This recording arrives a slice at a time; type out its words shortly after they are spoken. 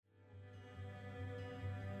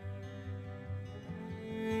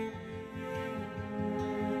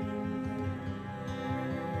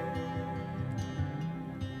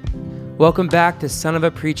Welcome back to Son of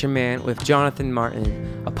a Preacher Man with Jonathan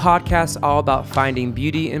Martin, a podcast all about finding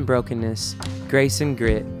beauty in brokenness, grace and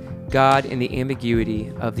grit, God in the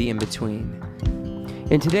ambiguity of the in-between.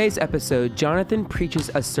 In today's episode, Jonathan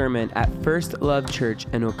preaches a sermon at First Love Church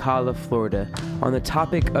in Ocala, Florida, on the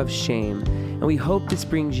topic of shame, and we hope this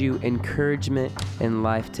brings you encouragement in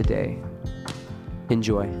life today.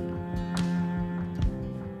 Enjoy.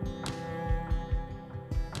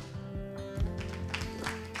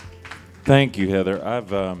 Thank you, Heather.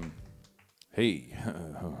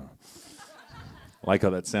 Like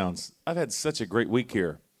how that sounds. I've had such a great week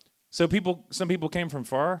here. So some people came from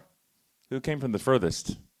far. Who came from the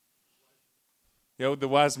furthest? The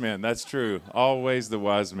wise men. That's true. Always the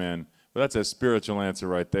wise men. Well, that's a spiritual answer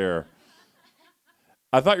right there.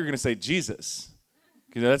 I thought you were going to say Jesus,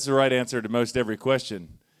 because that's the right answer to most every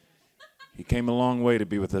question. He came a long way to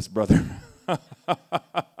be with us, brother.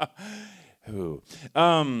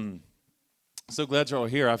 So glad you're all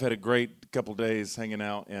here. I've had a great couple days hanging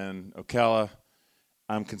out in Ocala.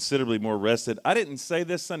 I'm considerably more rested. I didn't say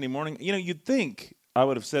this Sunday morning. You'd think I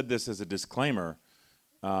would have said this as a disclaimer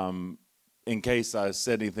in case I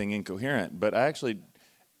said anything incoherent. But I actually,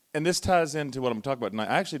 and this ties into what I'm talking about tonight,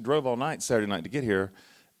 I actually drove all night Saturday night to get here.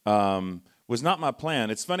 Was not my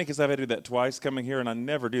plan. It's funny because I've had to do that twice coming here, and I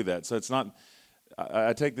never do that. So it's not,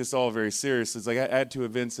 I take this all very seriously. It's like I had 2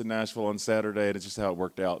 events in Nashville on Saturday, and it's just how it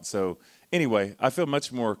worked out. So anyway, I feel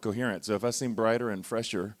much more coherent. So if I seem brighter and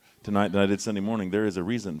fresher tonight than I did Sunday morning, there is a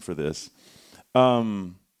reason for this.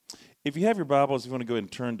 If you have your Bibles, you want to go ahead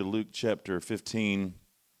and turn to Luke chapter 15.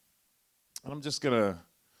 And I'm just going to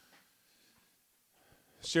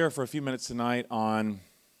share for a few minutes tonight on,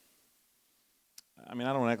 I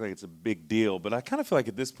don't act like it's a big deal, but I kind of feel like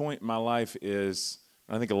at this point in my life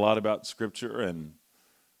I think a lot about Scripture and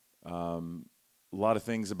a lot of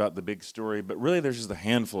things about the big story, but really there's just a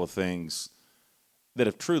handful of things that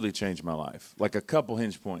have truly changed my life, like a couple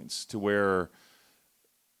hinge points to where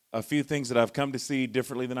a few things that I've come to see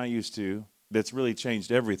differently than I used to that's really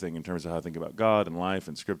changed everything in terms of how I think about God and life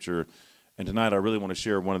and Scripture. And tonight I really want to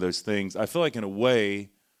share one of those things. I feel like in a way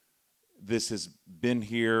this has been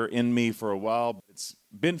here in me for a while, but it's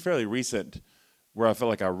been fairly recent where I felt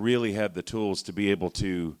like I really had the tools to be able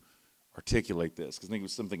to articulate this, because I think it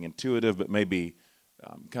was something intuitive, but maybe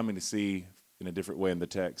coming to see in a different way in the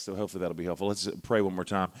text. So hopefully that'll be helpful. Let's pray one more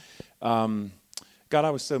time. God, I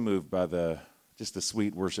was so moved by the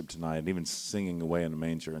sweet worship tonight, and even singing Away in the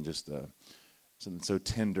Manger, and just something so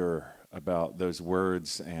tender about those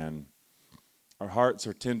words. And our hearts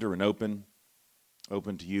are tender and open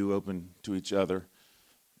to you, open to each other.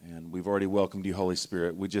 And we've already welcomed you, Holy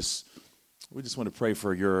Spirit. We just want to pray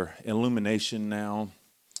for your illumination now,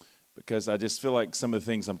 because I just feel like some of the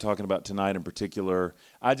things I'm talking about tonight in particular,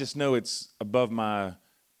 I just know it's above my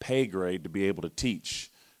pay grade to be able to teach.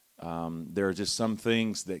 There are just some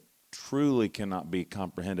things that truly cannot be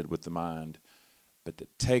comprehended with the mind, but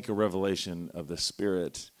that take a revelation of the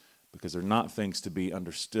Spirit, because they're not things to be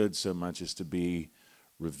understood so much as to be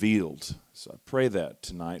revealed. So I pray that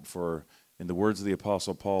tonight for, in the words of the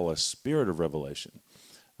Apostle Paul, a spirit of revelation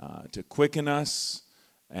to quicken us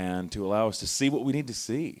and to allow us to see what we need to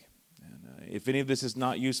see. And if any of this is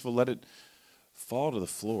not useful, let it fall to the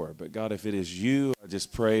floor. But God, if it is you, I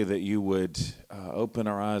just pray that you would open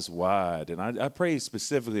our eyes wide. And I pray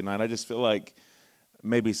specifically tonight, I just feel like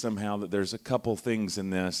maybe somehow that there's a couple things in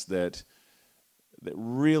this that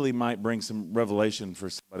really might bring some revelation for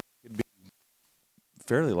somebody. It could be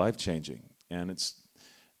fairly life-changing. And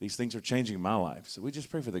these things are changing my life. So we just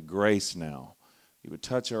pray for the grace now. You would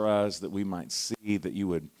touch our eyes that we might see, that you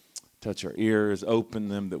would touch our ears, open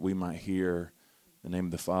them that we might hear. In the name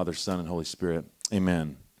of the Father, Son, and Holy Spirit.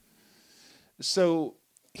 Amen. So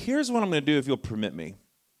here's what I'm going to do, if you'll permit me.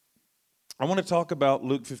 I want to talk about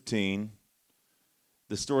Luke 15,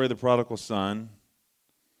 the story of the prodigal son.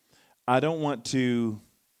 I don't want to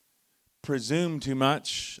presume too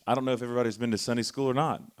much. I don't know if everybody's been to Sunday school or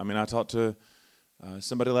not. I talked to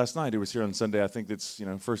somebody last night who was here on Sunday. I think that's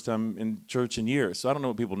first time in church in years. So I don't know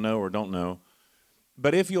what people know or don't know.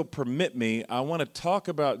 But if you'll permit me, I want to talk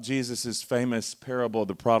about Jesus' famous parable of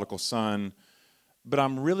the prodigal son, but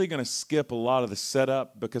I'm really going to skip a lot of the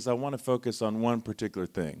setup because I want to focus on one particular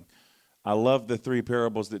thing. I love the 3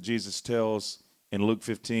 parables that Jesus tells in Luke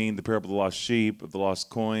 15, the parable of the lost sheep, of the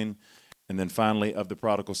lost coin, and then finally of the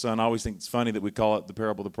prodigal son. I always think it's funny that we call it the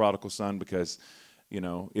parable of the prodigal son because,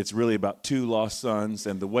 it's really about 2 lost sons,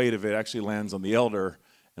 and the weight of it actually lands on the elder.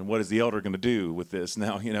 And what is the elder going to do with this?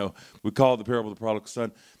 Now, we call it the parable of the prodigal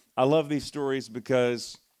son. I love these stories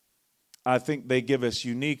because I think they give us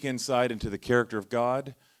unique insight into the character of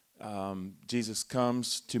God. Jesus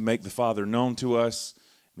comes to make the Father known to us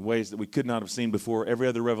in ways that we could not have seen before. Every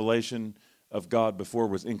other revelation of God before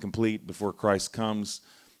was incomplete before Christ comes.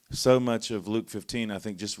 So much of Luke 15, I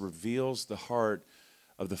think, just reveals the heart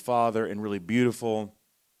of the Father in really beautiful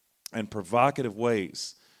and provocative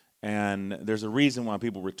ways. And there's a reason why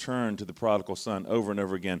people return to the prodigal son over and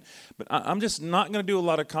over again. But I'm just not going to do a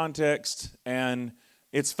lot of context. And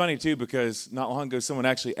it's funny, too, because not long ago someone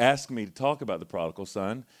actually asked me to talk about the prodigal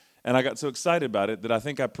son. And I got so excited about it that I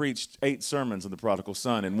think I preached 8 sermons on the prodigal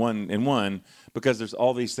son in one because there's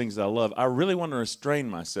all these things that I love. I really want to restrain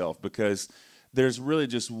myself because there's really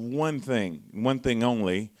just one thing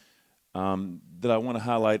only that I want to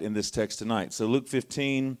highlight in this text tonight. So Luke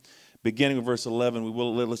 15, beginning with verse 11,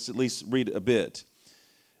 let's at least read a bit.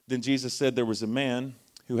 Then Jesus said, there was a man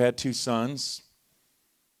who had 2 sons.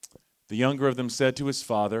 The younger of them said to his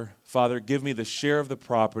father, Father, give me the share of the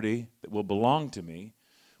property that will belong to me,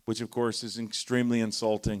 which of course is extremely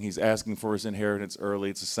insulting. He's asking for his inheritance early.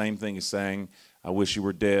 It's the same thing as saying, I wish you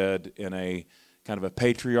were dead, in a kind of a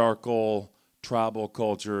patriarchal, tribal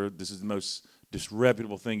culture. This is the most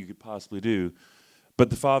disreputable thing you could possibly do. But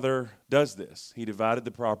the father does this. He divided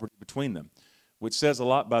the property between them, which says a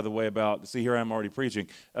lot, by the way, about, see, here I'm already preaching,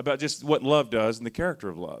 about just what love does and the character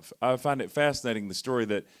of love. I find it fascinating, the story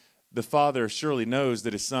that the father surely knows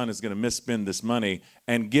that his son is going to misspend this money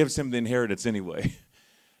and gives him the inheritance anyway,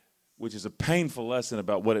 which is a painful lesson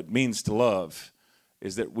about what it means to love,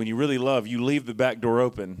 is that when you really love, you leave the back door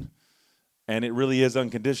open, and it really is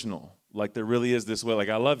unconditional. Like there really is this way, like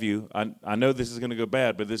I love you, I know this is going to go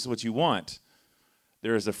bad, but this is what you want.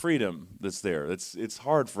 There is a freedom that's there. It's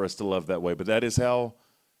hard for us to love that way, but that is how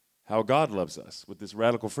God loves us, with this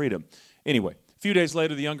radical freedom. Anyway, a few days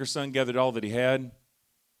later, the younger son gathered all that he had,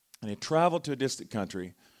 and he traveled to a distant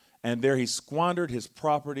country, and there he squandered his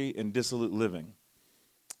property in dissolute living.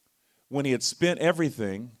 When he had spent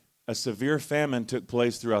everything, a severe famine took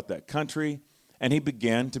place throughout that country, and he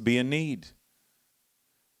began to be in need.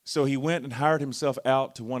 So he went and hired himself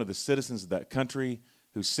out to one of the citizens of that country,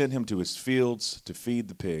 who sent him to his fields to feed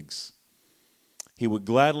the pigs. He would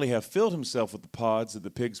gladly have filled himself with the pods that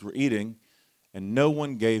the pigs were eating, and no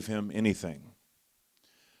one gave him anything.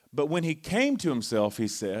 But when he came to himself, he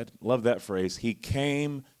said, love that phrase, he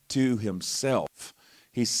came to himself.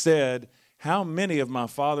 He said, how many of my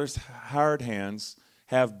father's hired hands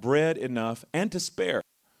have bread enough and to spare?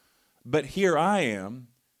 But here I am,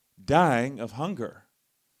 dying of hunger.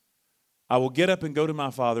 I will get up and go to my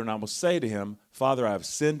father, and I will say to him, Father, I have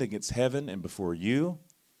sinned against heaven and before you.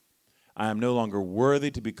 I am no longer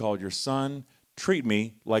worthy to be called your son. Treat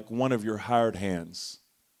me like one of your hired hands.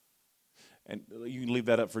 And you can leave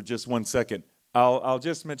that up for just 1 second. I'll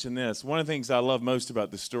just mention this. One of the things I love most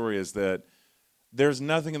about this story is that there's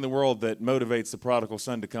nothing in the world that motivates the prodigal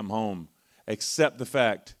son to come home except the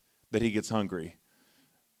fact that he gets hungry.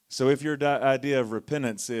 So if your idea of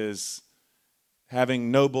repentance is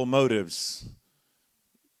having noble motives,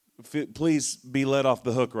 please be let off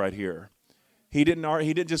the hook right here. He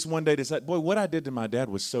didn't just one day decide, boy, what I did to my dad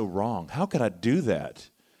was so wrong. How could I do that?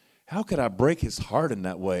 How could I break his heart in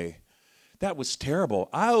that way? That was terrible.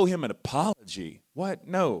 I owe him an apology. What?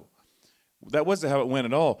 No. That wasn't how it went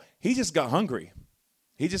at all. He just got hungry.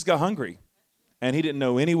 And he didn't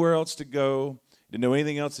know anywhere else to go, didn't know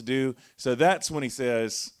anything else to do. So that's when he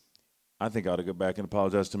says, I think I ought to go back and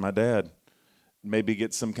apologize to my dad. Maybe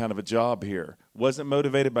get some kind of a job here. Wasn't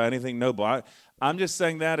motivated by anything noble. I'm just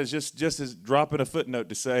saying that as just as dropping a footnote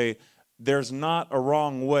to say there's not a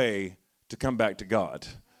wrong way to come back to God.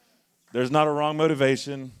 There's not a wrong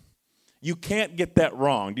motivation. You can't get that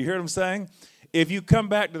wrong. Do you hear what I'm saying? If you come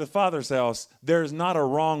back to the Father's house, there's not a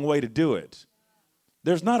wrong way to do it.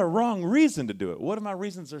 There's not a wrong reason to do it. What if my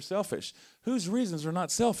reasons are selfish? Whose reasons are not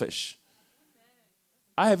selfish?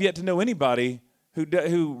 I have yet to know anybody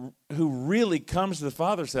who really comes to the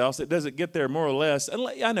Father's house that doesn't get there more or less.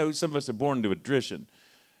 I know some of us are born into a tradition.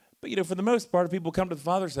 But, for the most part, if people come to the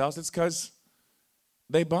Father's house, it's because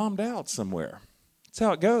they bombed out somewhere. That's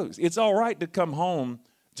how it goes. It's all right to come home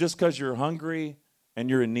just because you're hungry and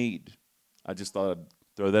you're in need. I just thought I'd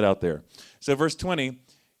throw that out there. So verse 20,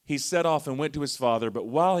 he set off and went to his father, but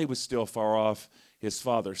while he was still far off, his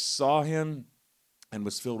father saw him and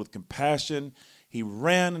was filled with compassion. He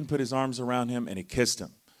ran and put his arms around him, and he kissed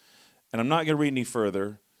him. And I'm not going to read any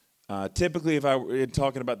further. Typically, if I were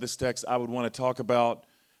talking about this text, I would want to talk about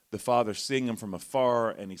the father seeing him from afar,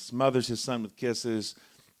 and he smothers his son with kisses,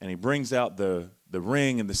 and he brings out the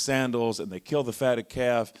ring and the sandals, and they kill the fatted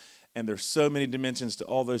calf. And there's so many dimensions to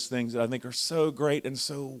all those things that I think are so great and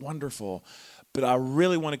so wonderful. But I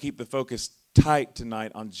really want to keep the focus tight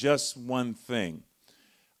tonight on just one thing.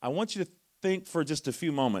 I want you to think for just a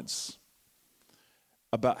few moments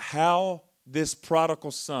about how this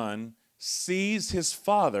prodigal son sees his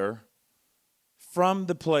father from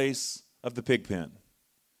the place of the pig pen.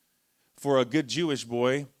 For a good Jewish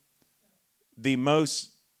boy, the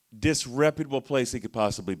most disreputable place he could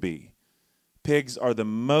possibly be. Pigs are the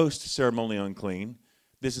most ceremonially unclean.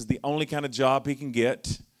 This is the only kind of job he can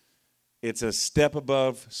get. It's a step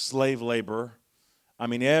above slave labor. I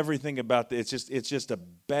mean, everything about it's just a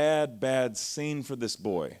bad scene for this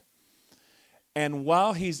boy. And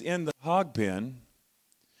while he's in the hog pen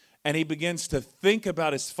and he begins to think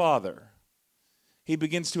about his father, he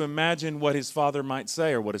begins to imagine what his father might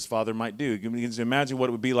say or what his father might do. He begins to imagine what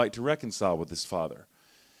it would be like to reconcile with his father.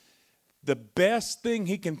 The best thing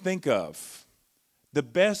he can think of, the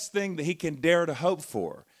best thing that he can dare to hope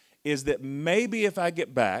for, is that maybe if I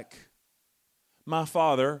get back, my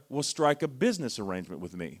father will strike a business arrangement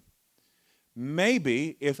with me.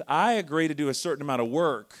 Maybe if I agree to do a certain amount of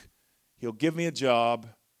work, he'll give me a job.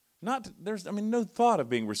 No thought of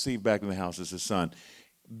being received back in the house as his son.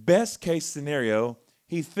 Best case scenario,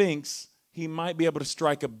 he thinks he might be able to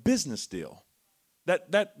strike a business deal.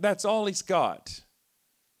 That's all he's got.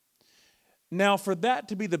 Now, for that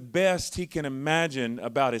to be the best he can imagine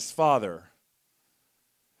about his father,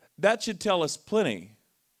 that should tell us plenty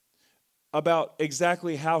about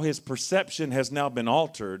exactly how his perception has now been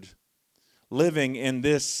altered living in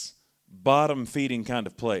this bottom-feeding kind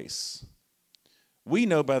of place. We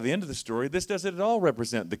know by the end of the story, this doesn't at all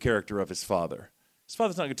represent the character of his father. His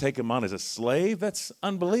father's not going to take him on as a slave. That's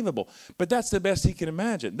unbelievable. But that's the best he can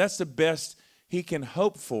imagine. That's the best he can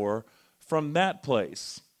hope for from that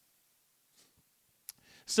place.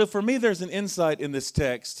 So for me, there's an insight in this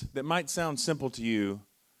text that might sound simple to you,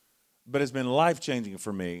 but has been life-changing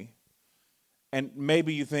for me. And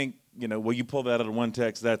maybe you think, well, you pull that out of one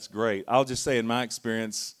text, that's great. I'll just say in my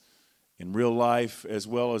experience, in real life, as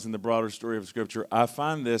well as in the broader story of Scripture, I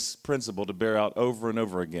find this principle to bear out over and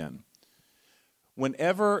over again.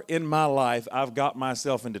 Whenever in my life I've got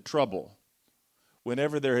myself into trouble,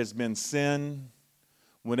 whenever there has been sin,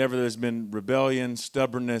 whenever there's been rebellion,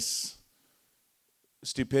 stubbornness,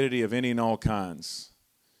 stupidity of any and all kinds,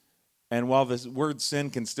 and while this word sin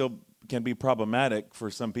can be problematic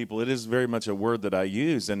for some people, it is very much a word that I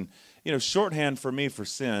use. And, shorthand for me for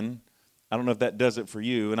sin, I don't know if that does it for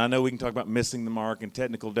you. And I know we can talk about missing the mark and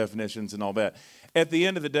technical definitions and all that. At the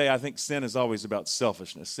end of the day, I think sin is always about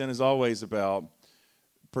selfishness. Sin is always about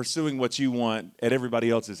pursuing what you want at everybody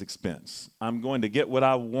else's expense. I'm going to get what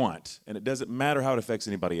I want, and it doesn't matter how it affects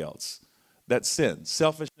anybody else. That's sin.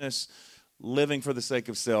 Selfishness, living for the sake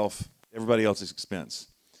of self, everybody else's expense.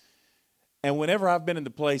 And whenever I've been in the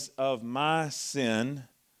place of my sin,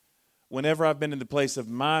 whenever I've been in the place of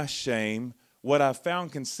my shame, what I've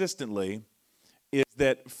found consistently is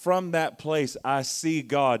that from that place, I see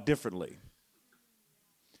God differently.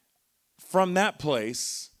 From that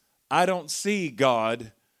place, I don't see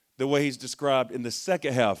God the way he's described in the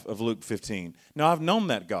second half of Luke 15. Now, I've known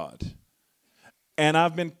that God, and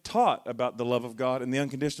I've been taught about the love of God and the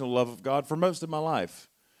unconditional love of God for most of my life.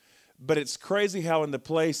 But it's crazy how in the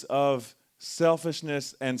place of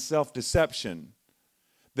selfishness and self-deception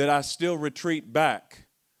that I still retreat back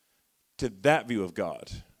to that view of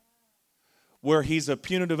God, where he's a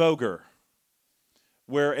punitive ogre,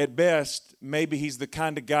 where at best maybe he's the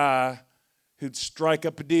kind of guy who'd strike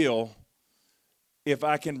up a deal if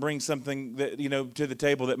I can bring something that to the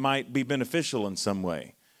table that might be beneficial in some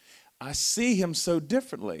way. I see him so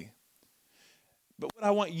differently. But what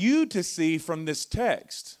I want you to see from this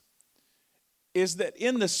text is that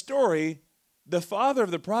in the story, the father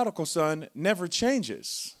of the prodigal son never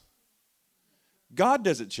changes. God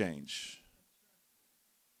doesn't change.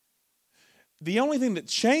 The only thing that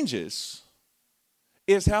changes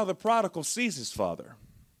is how the prodigal sees his father.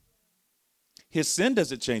 His sin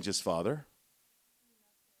doesn't change his father.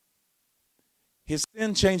 His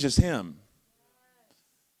sin changes him.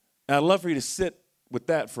 And I'd love for you to sit with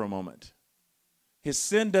that for a moment. His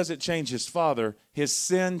sin doesn't change his father. His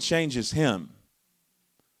sin changes him.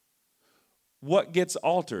 What gets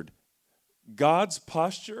altered? God's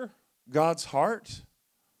posture, God's heart,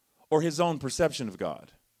 or his own perception of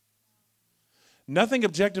God? Nothing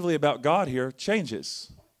objectively about God here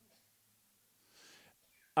changes.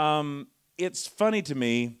 It's funny to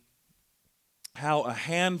me how a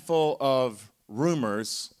handful of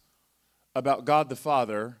rumors about God the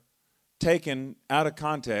Father, taken out of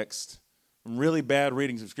context, from really bad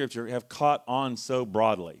readings of Scripture, have caught on so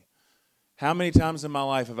broadly. How many times in my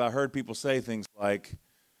life have I heard people say things like,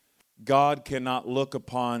 God cannot look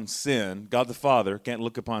upon sin. God the Father can't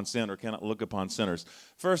look upon sin or cannot look upon sinners.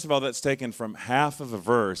 First of all, that's taken from half of a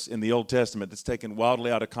verse in the Old Testament that's taken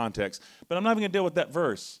wildly out of context. But I'm not even going to deal with that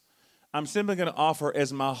verse. I'm simply going to offer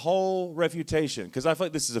as my whole refutation, because I feel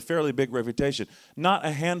like this is a fairly big refutation, not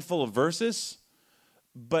a handful of verses,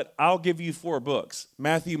 but I'll give you 4 books,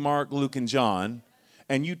 Matthew, Mark, Luke, and John,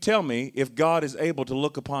 and you tell me if God is able to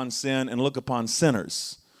look upon sin and look upon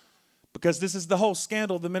sinners. Because this is the whole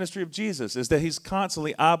scandal of the ministry of Jesus, is that he's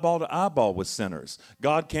constantly eyeball to eyeball with sinners.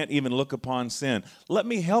 God can't even look upon sin. Let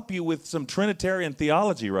me help you with some Trinitarian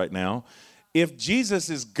theology right now. If Jesus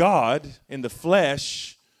is God in the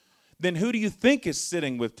flesh, then who do you think is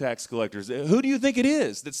sitting with tax collectors? Who do you think it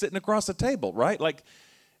is that's sitting across the table, right? Like,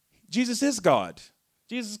 Jesus is God.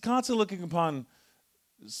 Jesus is constantly looking upon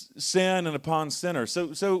sin and upon sinners.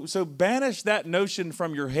 So banish that notion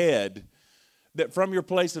from your head, that from your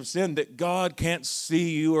place of sin, that God can't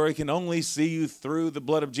see you or he can only see you through the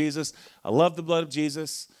blood of Jesus. I love the blood of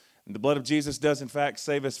Jesus. And the blood of Jesus does, in fact,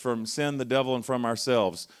 save us from sin, the devil, and from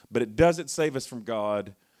ourselves. But it doesn't save us from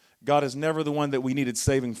God. God is never the one that we needed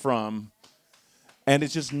saving from. And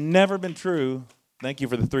it's just never been true. Thank you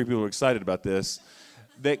for the 3 people who are excited about this.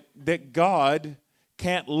 That God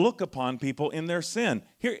can't look upon people in their sin.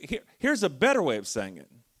 Here's a better way of saying it.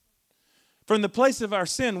 From the place of our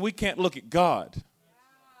sin, we can't look at God.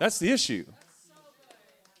 That's the issue.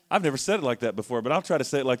 I've never said it like that before, but I'll try to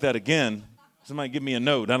say it like that again. Somebody give me a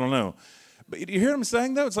note. I don't know. But you hear what I'm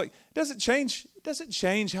saying, though? It's like, it doesn't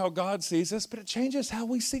change how God sees us, but it changes how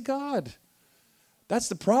we see God. That's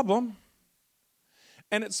the problem.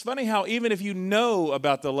 And it's funny how even if you know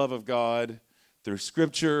about the love of God through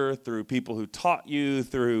Scripture, through people who taught you,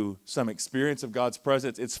 through some experience of God's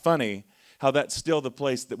presence, it's funny how that's still the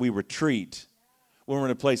place that we retreat when we're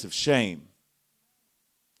in a place of shame.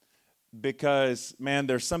 Because, man,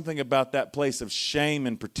 there's something about that place of shame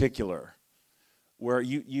in particular where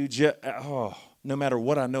you just, no matter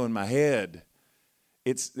what I know in my head,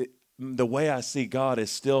 the way I see God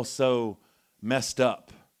is still so messed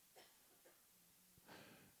up.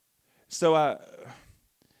 So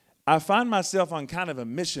I find myself on kind of a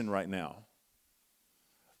mission right now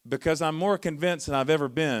because I'm more convinced than I've ever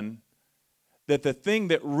been that the thing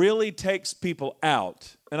that really takes people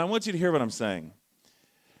out, and I want you to hear what I'm saying.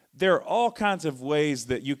 There are all kinds of ways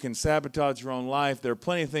that you can sabotage your own life. There are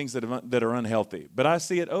plenty of things that are unhealthy. But I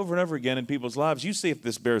see it over and over again in people's lives. You see if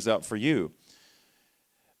this bears out for you.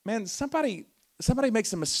 Man, somebody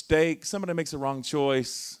makes a mistake. Somebody makes a wrong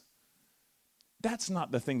choice. That's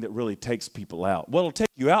not the thing that really takes people out. What'll take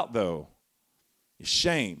you out, though, is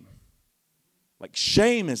shame. Like,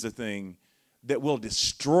 shame is the thing that will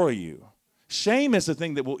destroy you. Shame is the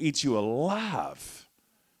thing that will eat you alive.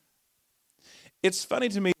 It's funny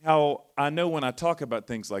to me how I know when I talk about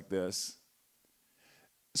things like this,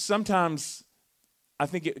 sometimes I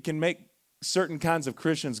think it can make certain kinds of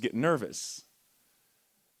Christians get nervous.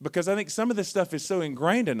 Because I think some of this stuff is so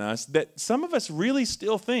ingrained in us that some of us really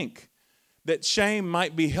still think that shame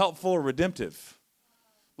might be helpful or redemptive.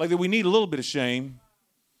 Like that we need a little bit of shame.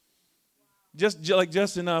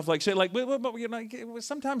 Just enough. Like shame,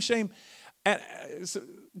 sometimes shame. So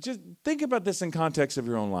just think about this in context of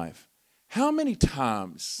your own life. How many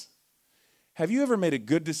times have you ever made a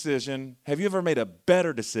good decision? Have you ever made a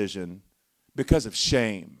better decision because of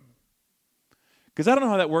shame? Because I don't know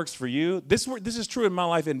how that works for you. This is true in my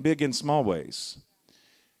life in big and small ways.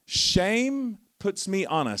 Shame puts me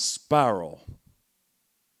on a spiral.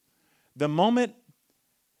 The moment,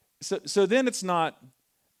 so then it's not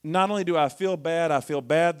only do I feel bad that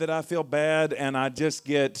I feel bad, and I just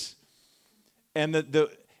get, and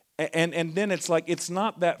and then it's like it's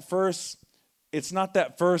not that first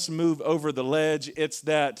move over the ledge. It's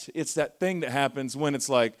that thing that happens when it's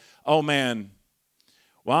like, oh man,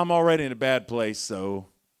 well, I'm already in a bad place, so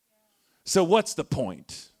what's the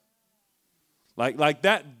point? Like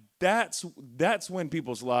that's when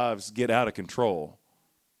people's lives get out of control.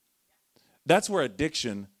 That's where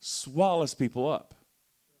addiction swallows people up.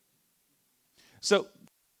 So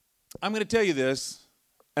I'm going to tell you this,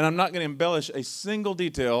 and I'm not going to embellish a single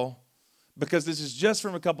detail because this is just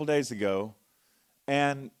from a couple days ago.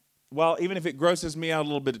 And while even if it grosses me out a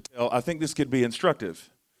little bit to tell, I think this could be instructive.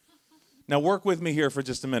 Now work with me here for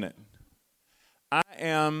just a minute. I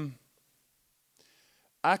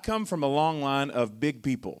come from a long line of big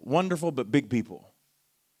people, wonderful but big people.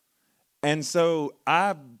 And so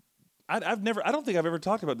I don't think I've ever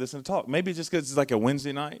talked about this in a talk. Maybe just because it's like a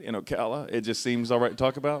Wednesday night in Ocala, it just seems all right to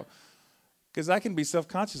talk about. Because I can be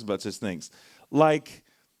self-conscious about such things. Like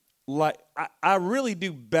I really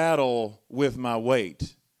do battle with my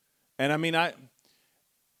weight. And I mean,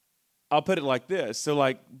 I'll put it like this. So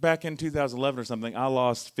like back in 2011 or something, I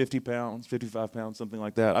lost 50 pounds, 55 pounds, something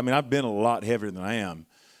like that. I mean, I've been a lot heavier than I am.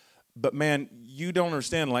 But man, you don't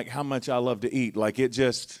understand like how much I love to eat. Like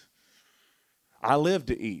I live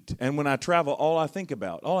to eat. And when I travel, all I think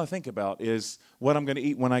about is what I'm going to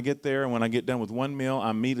eat when I get there. And when I get done with one meal, I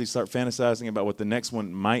immediately start fantasizing about what the next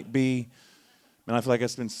one might be. And I feel like I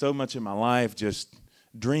spend so much of my life just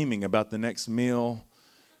dreaming about the next meal.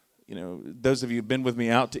 You know, those of you who've been with me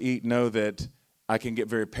out to eat know that I can get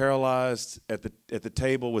very paralyzed at the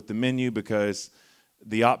table with the menu because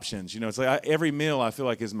the options. You know, it's like every meal I feel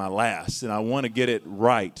like is my last, and I want to get it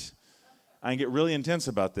right. I can get really intense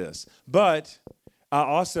about this. But I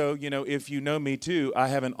also, you know, if you know me too, I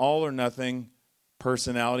have an all or nothing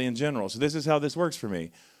personality in general. So this is how this works for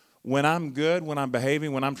me. When I'm good, when I'm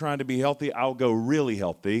behaving, when I'm trying to be healthy, I'll go really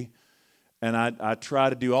healthy. And I try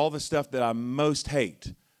to do all the stuff that I most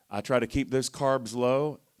hate. I try to keep those carbs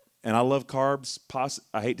low. And I love carbs.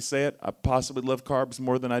 I hate to say it. I possibly love carbs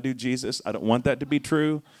more than I do Jesus. I don't want that to be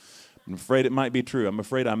true. I'm afraid it might be true. I'm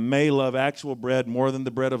afraid I may love actual bread more than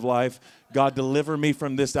the bread of life. God, deliver me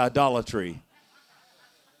from this idolatry.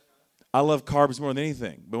 I love carbs more than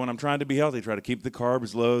anything. But when I'm trying to be healthy, I try to keep the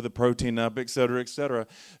carbs low, the protein up, et cetera, et cetera.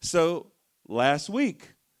 So last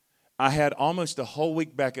week, I had almost a whole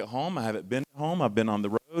week back at home. I haven't been home. I've been on the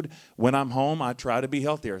road. When I'm home, I try to be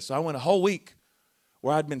healthier. So I went a whole week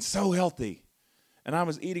where I'd been so healthy. And I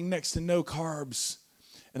was eating next to no carbs.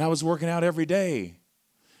 And I was working out every day.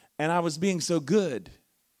 And I was being so good.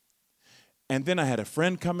 And then I had a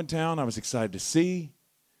friend come in town I was excited to see.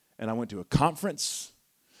 And I went to a conference.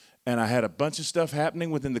 And I had a bunch of stuff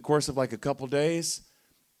happening within the course of like a couple days.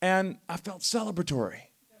 And I felt celebratory.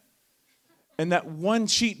 And that one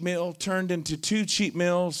cheat meal turned into 2 cheat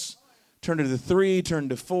meals, turned into 3,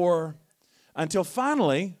 turned to 4. Until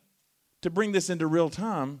finally, to bring this into real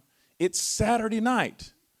time, it's Saturday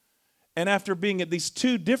night. And after being at these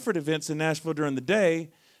 2 different events in Nashville during the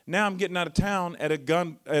day, now I'm getting out of town at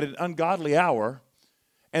an ungodly hour.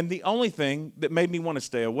 And the only thing that made me want to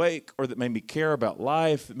stay awake or that made me care about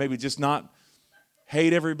life, that made me just not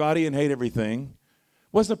hate everybody and hate everything,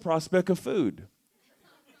 was the prospect of food.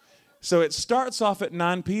 So it starts off at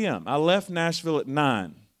 9 p.m. I left Nashville at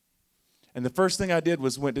 9. And the first thing I did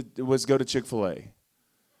was go to Chick-fil-A.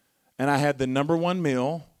 And I had the number 1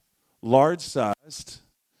 meal, large-sized,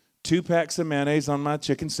 2 packs of mayonnaise on my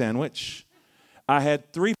chicken sandwich. I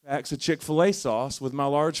had 3 packs of Chick-fil-A sauce with my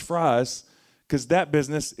large fries because that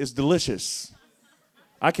business is delicious.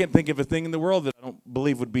 I can't think of a thing in the world that I don't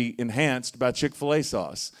believe would be enhanced by Chick-fil-A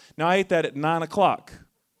sauce. Now, I ate that at 9 o'clock.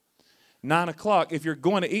 9 o'clock, if you're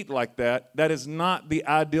going to eat like that, that is not the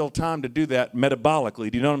ideal time to do that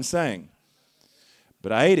metabolically. Do you know what I'm saying?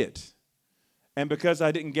 But I ate it. And because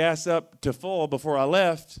I didn't gas up to full before I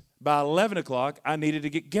left, by 11 o'clock, I needed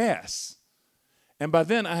to get gas. And by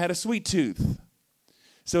then, I had a sweet tooth.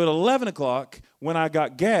 So at 11 o'clock, when I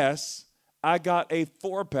got gas, I got a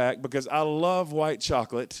 4-pack because I love white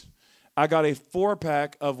chocolate. I got a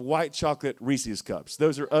 4-pack of white chocolate Reese's Cups.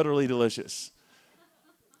 Those are utterly delicious.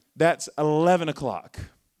 That's 11 o'clock.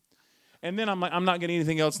 And then I'm like, I'm not getting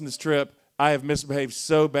anything else in this trip. I have misbehaved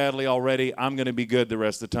so badly already. I'm going to be good the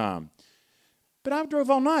rest of the time. But I drove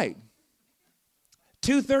all night.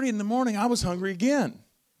 2:30 in the morning, I was hungry again.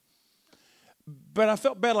 But I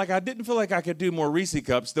felt bad. Like I didn't feel like I could do more Reese's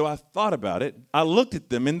Cups, though I thought about it. I looked at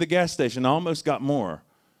them in the gas station. I almost got more.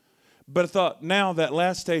 But I thought, now that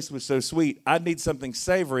last taste was so sweet, I need something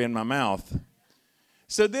savory in my mouth.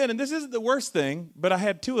 So then, and this isn't the worst thing, but I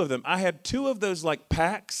had 2 of them. I had 2 of those like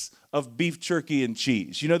packs of beef jerky and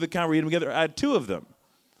cheese. You know the kind where you eat them together? I had 2 of them.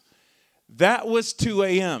 That was 2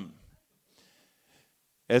 a.m.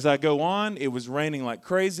 As I go on, it was raining like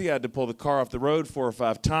crazy. I had to pull the car off the road 4 or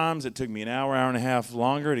 5 times. It took me an hour and a half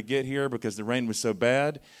longer to get here because the rain was so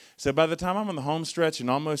bad. So by the time I'm on the home stretch and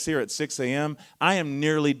almost here at 6 a.m., I am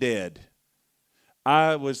nearly dead.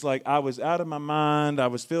 I was out of my mind. I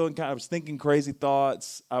was thinking crazy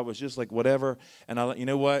thoughts. I was just like, whatever. And you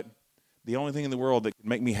know what? The only thing in the world that could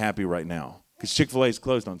make me happy right now, because Chick-fil-A is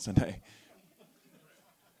closed on Sunday,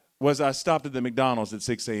 was I stopped at the McDonald's at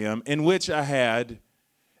 6 a.m., in which I had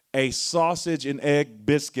a sausage and egg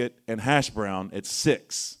biscuit and hash brown at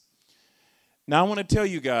 6. Now, I want to tell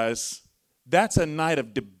you guys, that's a night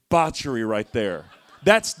of debauchery right there.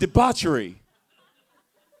 That's debauchery.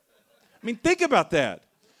 I mean, think about that.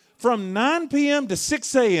 From 9 p.m. to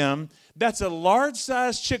 6 a.m., that's a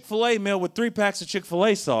large-sized Chick-fil-A meal with 3 packs of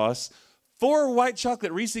Chick-fil-A sauce, 4 white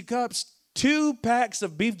chocolate Reese's Cups, 2 packs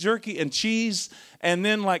of beef jerky and cheese, and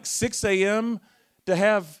then like 6 a.m. to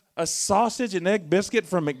have a sausage and egg biscuit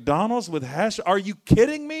from McDonald's with hash. Are you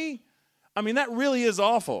kidding me? I mean, that really is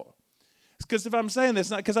awful. Because if I'm saying this,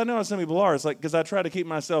 not because I know how some people are, it's like because I try to keep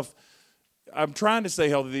myself, I'm trying to stay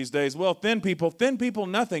healthy these days. Well, thin people,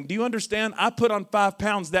 nothing. Do you understand? I put on 5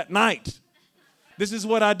 pounds that night. This is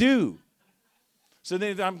what I do. So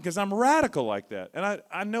then, because I'm radical like that. And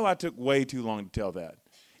I know I took way too long to tell that.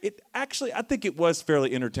 I think it was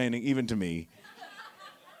fairly entertaining, even to me.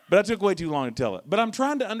 But I took way too long to tell it. But I'm just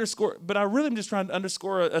trying to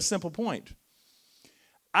underscore a simple point.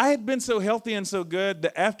 I had been so healthy and so good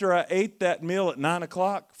that after I ate that meal at 9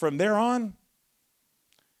 o'clock, from there on,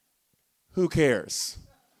 who cares?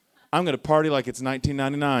 I'm going to party like it's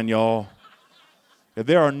 1999, y'all. If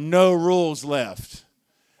there are no rules left.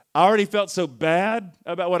 I already felt so bad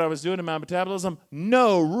about what I was doing in my metabolism.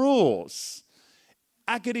 No rules.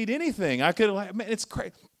 I could eat anything. It's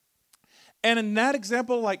crazy. And in that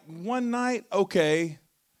example, like one night, okay,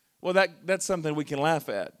 well, that's something we can laugh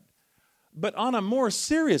at. But on a more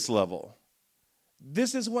serious level,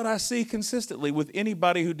 this is what I see consistently with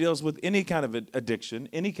anybody who deals with any kind of addiction,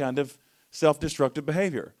 any kind of self-destructive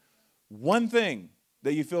behavior. One thing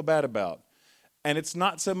that you feel bad about, and it's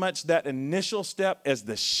not so much that initial step as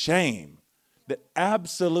the shame that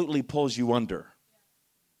absolutely pulls you under.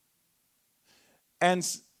 And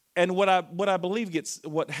what I believe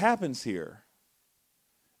what happens here,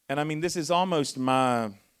 and I mean, this is almost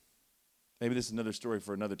maybe this is another story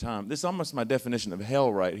for another time. This is almost my definition of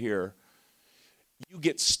hell right here. You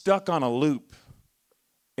get stuck on a loop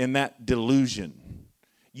in that delusion.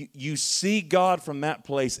 You see God from that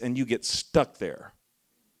place and you get stuck there.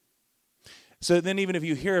 So then even if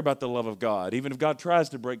you hear about the love of God, even if God tries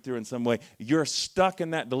to break through in some way, you're stuck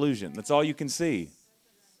in that delusion. That's all you can see.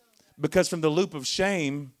 Because from the loop of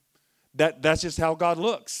shame, that's just how God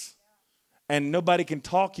looks. And nobody can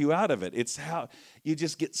talk you out of it. It's how you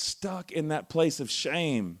just get stuck in that place of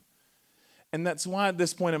shame. And that's why at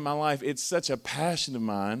this point in my life, it's such a passion of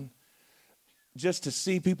mine just to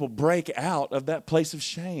see people break out of that place of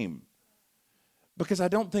shame. Because I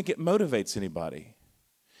don't think it motivates anybody.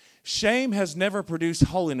 Shame has never produced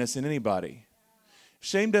holiness in anybody.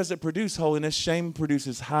 Shame doesn't produce holiness. Shame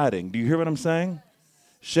produces hiding. Do you hear what I'm saying?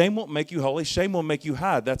 Shame won't make you holy. Shame will make you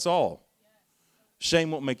hide. That's all.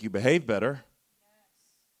 Shame won't make you behave better.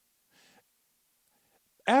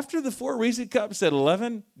 After the 4 Reese's cups at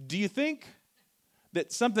 11, do you think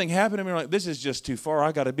that something happened to me like, this is just too far,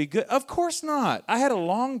 I got to be good? Of course not. I had a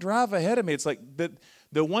long drive ahead of me. It's like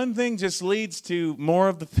the one thing just leads to more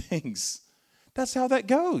of the things. That's how that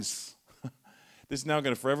goes. This is now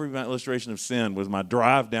going to forever be my illustration of sin, was my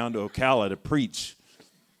drive down to Ocala to preach.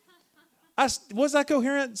 Was I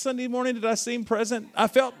coherent Sunday morning? Did I seem present? I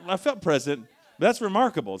felt present. That's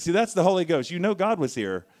remarkable. See, that's the Holy Ghost. You know God was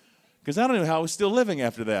here. Because I don't know how I was still living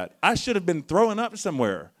after that. I should have been throwing up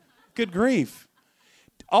somewhere. Good grief.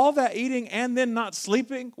 All that eating and then not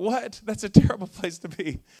sleeping? What? That's a terrible place to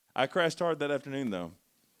be. I crashed hard that afternoon, though.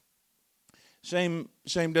 Shame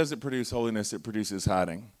doesn't produce holiness. It produces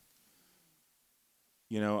hiding.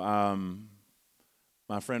 You know,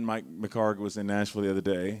 my friend Mike McCarg was in Nashville the other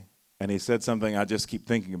day, and he said something I just keep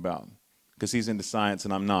thinking about. Because he's into science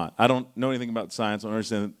and I'm not. I don't know anything about science. I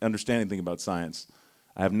don't understand anything about science.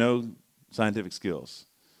 I have no scientific skills.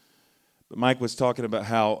 But Mike was talking about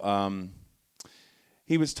how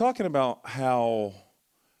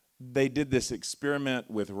they did this experiment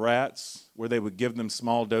with rats where they would give them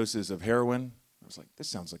small doses of heroin. I was like, this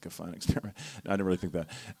sounds like a fun experiment. No, I didn't really think that.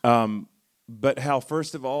 But how,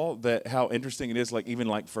 first of all, how interesting it is, like even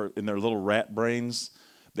like in their little rat brains,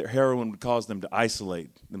 that heroin would cause them to isolate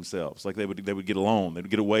themselves. Like they would get alone. They would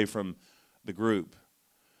get away from the group.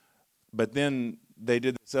 But then they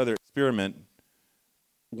did this other experiment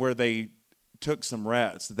where they took some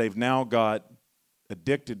rats that they've now got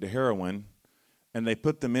addicted to heroin, and they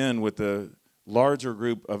put them in with a larger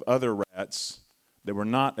group of other rats that were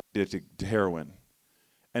not addicted to heroin.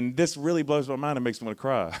 And this really blows my mind and makes me want to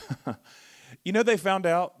cry. You know, they found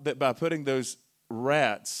out that by putting those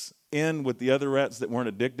rats in with the other rats that weren't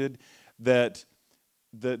addicted, that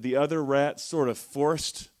the other rats sort of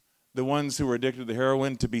forced the ones who were addicted to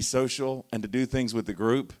heroin to be social and to do things with the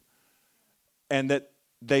group, and that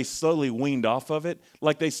they slowly weaned off of it.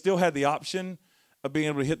 Like they still had the option of being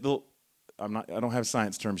able to hit I don't have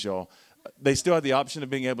science terms, y'all. They still had the option of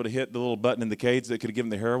being able to hit the little button in the cage that could give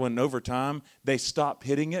them the heroin. And over time, they stopped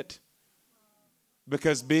hitting it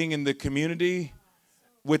because being in the community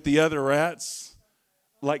with the other rats,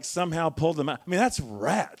 like somehow pulled them out. I mean, that's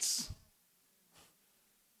rats.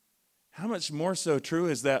 How much more so true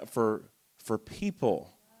is that for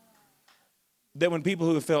people? That when people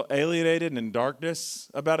who have felt alienated and in darkness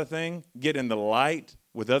about a thing get in the light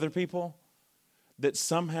with other people, that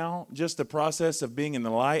somehow just the process of being in the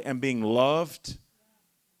light and being loved,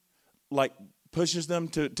 like, pushes them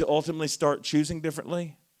to ultimately start choosing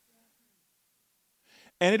differently?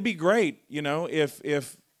 And it'd be great,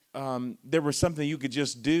 if there was something you could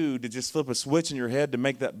just do to just flip a switch in your head to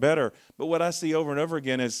make that better. But what I see over and over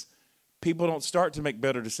again is people don't start to make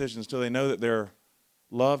better decisions until they know that they're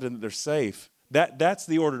loved and that they're safe. That's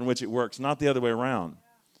the order in which it works, not the other way around.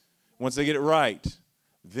 Once they get it right,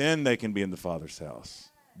 then they can be in the Father's house.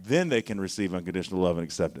 Then they can receive unconditional love and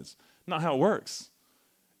acceptance. Not how it works.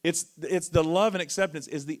 It's the love and acceptance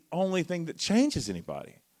is the only thing that changes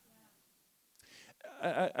anybody.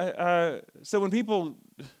 So when people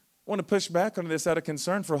want to push back on this out of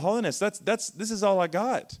concern for holiness, this is all I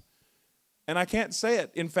got. And I can't say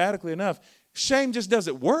it emphatically enough. Shame just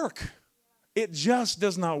doesn't work. It just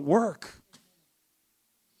does not work.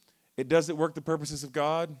 It doesn't work the purposes of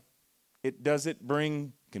God. It doesn't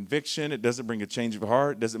bring conviction. It doesn't bring a change of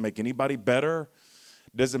heart. It doesn't make anybody better.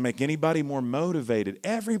 It doesn't make anybody more motivated.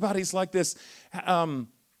 Everybody's like this. How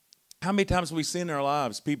many times have we seen in our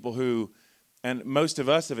lives people who, and most of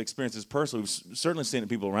us have experienced this personally, we've certainly seen it in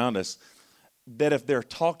people around us, that if they're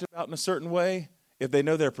talked about in a certain way, if they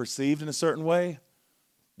know they're perceived in a certain way,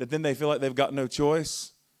 that then they feel like they've got no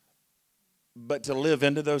choice but to live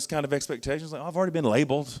into those kind of expectations. Like, I've already been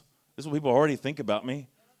labeled. This is what people already think about me.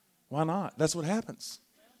 Why not? That's what happens.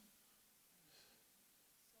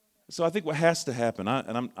 So I think what has to happen,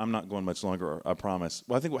 and I'm not going much longer, I promise.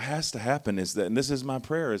 Well, I think what has to happen is that, and this is my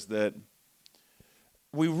prayer, is that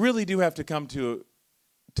we really do have to come to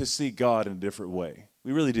see God in a different way.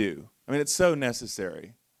 We really do. I mean, it's so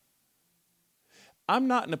necessary. I'm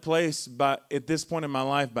not in a place at this point in my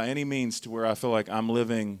life by any means to where I feel like I'm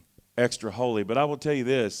living extra holy, but I will tell you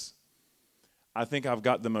this. I think I've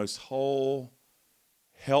got the most whole,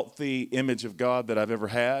 healthy image of God that I've ever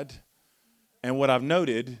had. And what I've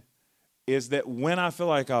noted is that when I feel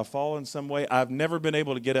like I fall in some way, I've never been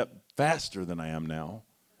able to get up faster than I am now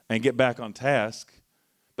and get back on task,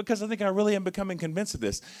 because I think I really am becoming convinced of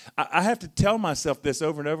this. I have to tell myself this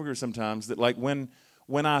over and over again sometimes, that like when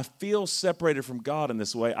I feel separated from God in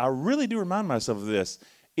this way, I really do remind myself of this.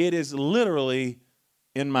 It is literally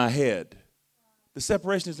in my head. The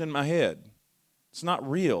separation is in my head. It's not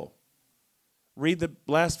real. Read the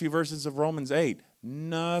last few verses of Romans 8.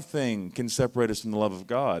 Nothing can separate us from the love of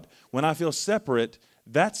God. When I feel separate,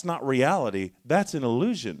 that's not reality. That's an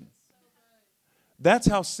illusion. That's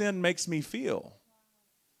how sin makes me feel.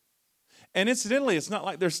 And incidentally, it's not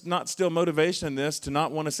like there's not still motivation in this to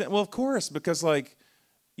not want to sin. Well, of course, because like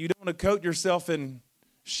you don't want to coat yourself in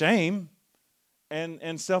shame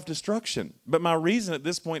and self-destruction. But my reason at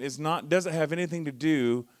this point doesn't have anything to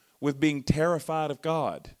do with being terrified of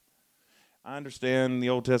God. I understand the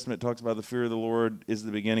Old Testament talks about the fear of the Lord is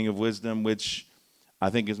the beginning of wisdom, which I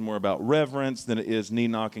think is more about reverence than it is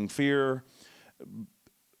knee-knocking fear.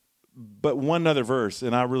 But one other verse,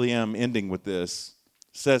 and I really am ending with this,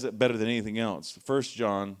 says it better than anything else. 1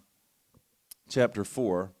 John chapter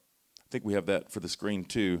 4. I think we have that for the screen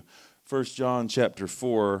too. 1 John chapter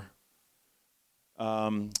 4.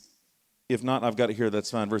 If not, I've got it here.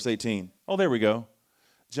 That's fine. Verse 18. Oh, there we go.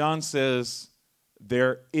 John says,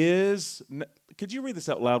 could you read this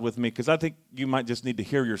out loud with me? Because I think you might just need to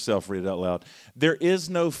hear yourself read it out loud. There is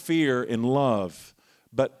no fear in love,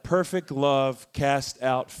 but perfect love casts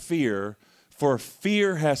out fear, for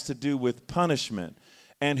fear has to do with punishment.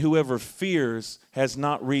 And whoever fears has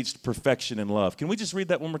not reached perfection in love. Can we just read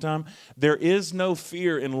that one more time? There is no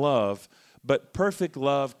fear in love, but perfect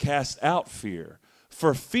love casts out fear.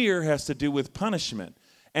 For fear has to do with punishment.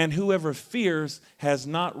 And whoever fears has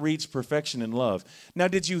not reached perfection in love. Now,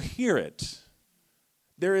 did you hear it?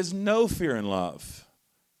 There is no fear in love.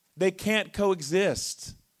 They can't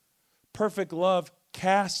coexist. Perfect love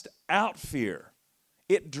casts out fear.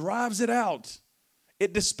 It drives it out.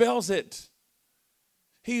 It dispels it.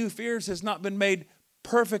 He who fears has not been made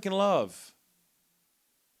perfect in love.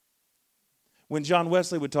 When John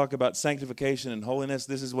Wesley would talk about sanctification and holiness,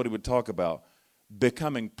 this is what he would talk about: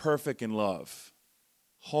 becoming perfect in love,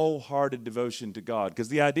 wholehearted devotion to God. Because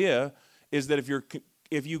the idea is that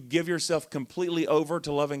if you give yourself completely over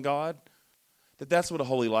to loving God, that's what a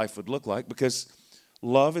holy life would look like, because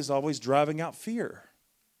love is always driving out fear.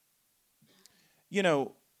 You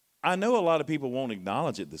know, I know a lot of people won't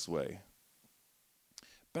acknowledge it this way,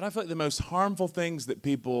 but I feel like the most harmful things that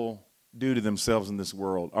people do to themselves in this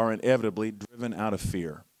world are inevitably driven out of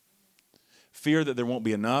fear. Fear that there won't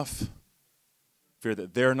be enough. Fear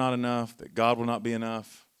that they're not enough, that God will not be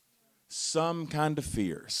enough. Some kind of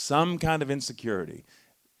fear, some kind of insecurity.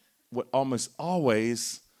 What almost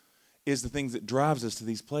always is the things that drives us to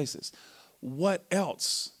these places. what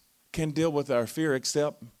else can deal with our fear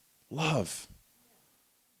except love?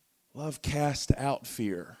 Love casts out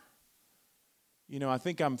fear. You know, I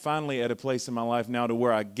think I'm finally at a place in my life now to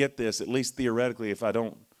where I get this, at least theoretically, if I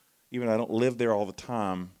don't live there all the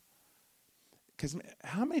time. Because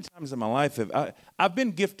how many times in my life I've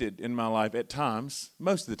been gifted in my life at times,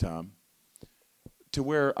 most of the time, to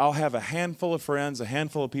where I'll have a handful of friends, a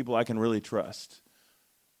handful of people I can really trust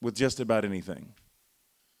with just about anything.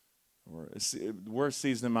 The worst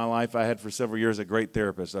season in my life I had for several years, a great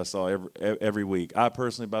therapist I saw every week. I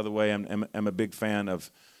personally, by the way, am a big fan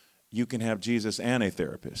of you can have Jesus and a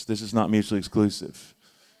therapist. This is not mutually exclusive.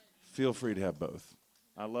 Feel free to have both.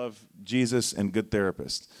 I love Jesus and good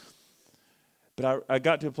therapists. But I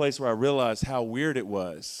got to a place where I realized how weird it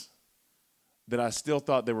was that I still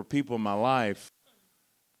thought there were people in my life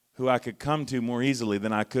who I could come to more easily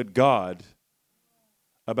than I could God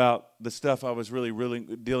about the stuff I was really, really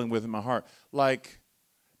dealing with in my heart. Like,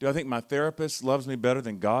 do I think my therapist loves me better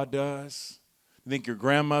than God does? You think your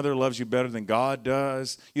grandmother loves you better than God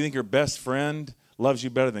does? You think your best friend loves you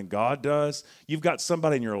better than God does? You've got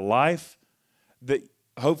somebody in your life that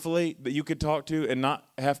hopefully that you could talk to and not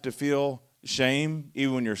have to feel shame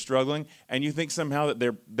even when you're struggling, and you think somehow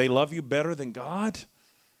that they love you better than God?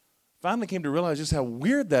 Finally came to realize just how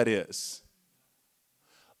weird that is.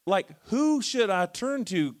 Like, who should I turn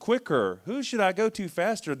to quicker? Who should I go to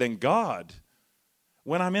faster than God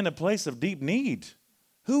when I'm in a place of deep need?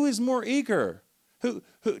 Who is more eager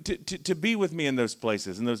to be with me in those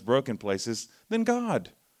places, in those broken places, than God?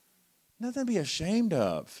 Nothing to be ashamed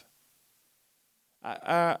of.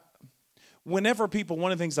 Whenever people,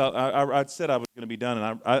 one of the things I said I was going to be done,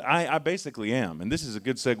 and I basically am, and this is a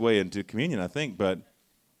good segue into communion, I think, but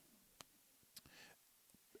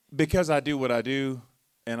because I do what I do,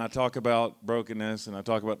 and I talk about brokenness, and I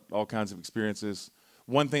talk about all kinds of experiences,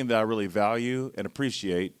 one thing that I really value and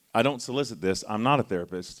appreciate, I don't solicit this, I'm not a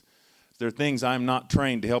therapist. There are things I'm not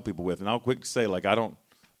trained to help people with, and I'll quick say, like, a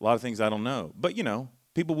lot of things I don't know. But, you know,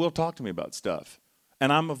 people will talk to me about stuff.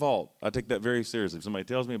 And I'm a vault. I take that very seriously. If somebody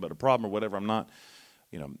tells me about a problem or whatever,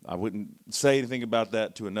 I wouldn't say anything about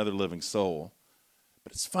that to another living soul.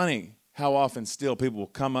 But it's funny how often still people will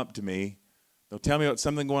come up to me. They'll tell me about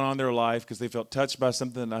something going on in their life because they felt touched by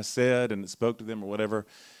something that I said and it spoke to them or whatever.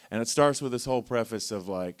 And it starts with this whole preface of,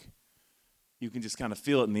 like, you can just kind of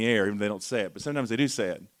feel it in the air, even if they don't say it. But sometimes they do say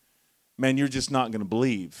it. Man, you're just not going to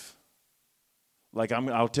believe. Like,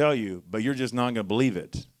 I'll tell you, but you're just not going to believe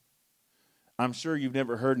it. I'm sure you've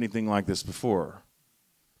never heard anything like this before.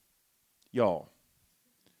 Y'all,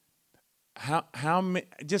 how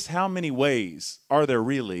many ways are there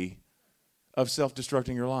really of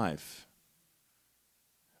self-destructing your life?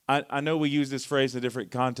 I know we use this phrase in a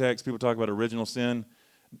different context. People talk about original sin.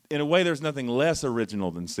 In a way, there's nothing less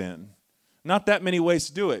original than sin. Not that many ways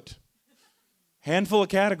to do it. Handful of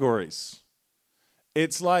categories.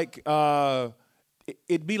 It's like,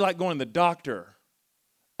 it'd be like going to the doctor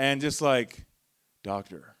and just like,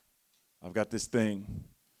 doctor, I've got this thing.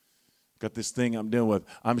 I'm dealing with.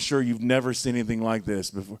 I'm sure you've never seen anything like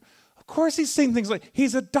this before. Of course he's seen things like,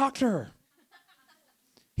 he's a doctor.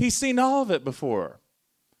 He's seen all of it before.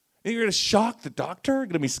 And you're going to shock the doctor? Going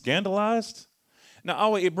to be scandalized?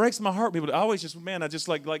 Now, it breaks my heart, people. I always just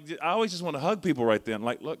want to hug people right then.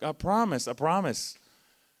 Like, look, I promise.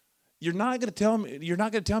 You're not going to tell me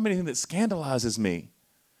anything that scandalizes me.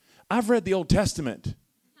 I've read the Old Testament.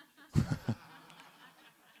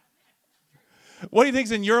 What do you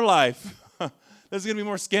think's in your life that's going to be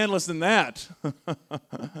more scandalous than that?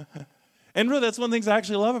 And really, that's one of the things I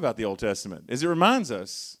actually love about the Old Testament, is it reminds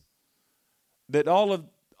us that all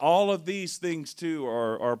of these things, too,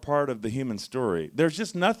 are part of the human story. There's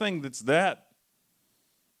just nothing that's that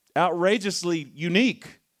outrageously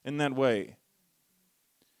unique in that way.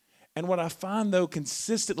 And what I find, though,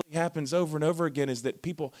 consistently happens over and over again is that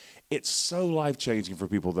people, it's so life-changing for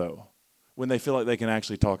people, though, when they feel like they can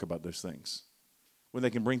actually talk about those things, when they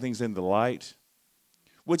can bring things into the light,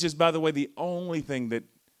 which is, by the way, the only thing that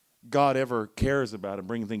God ever cares about and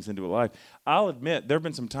bringing things into a life. I'll admit, there have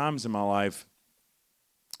been some times in my life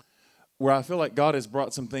where I feel like God has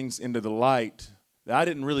brought some things into the light that I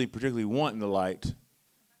didn't really particularly want in the light. It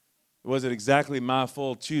wasn't exactly my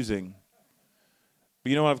full choosing. But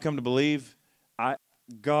you know what I've come to believe?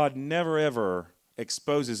 God never, ever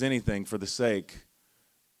exposes anything for the sake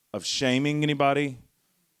of shaming anybody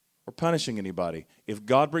or punishing anybody. If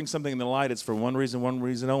God brings something in the light, it's for one reason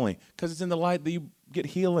only, because it's in the light that you get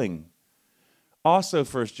healing. Also,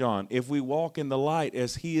 1 John, if we walk in the light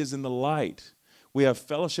as he is in the light, We have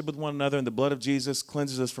fellowship with one another, and the blood of Jesus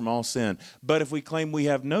cleanses us from all sin. But if we claim we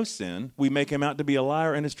have no sin, we make him out to be a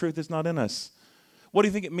liar, and his truth is not in us. What do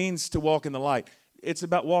you think it means to walk in the light? It's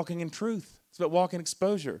about walking in truth. It's about walking in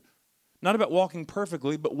exposure. Not about walking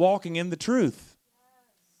perfectly, but walking in the truth.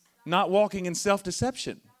 Not walking in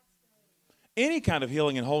self-deception. Any kind of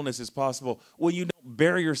healing and wholeness is possible when you don't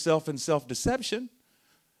bury yourself in self-deception.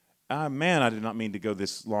 Man, I did not mean to go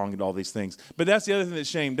this long into all these things. But that's the other thing that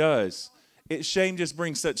shame does. Shame just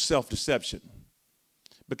brings such self-deception.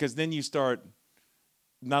 Because then you start,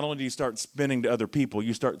 not only do you start spinning to other people,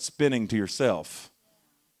 you start spinning to yourself.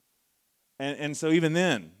 And so even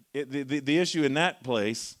then, the issue in that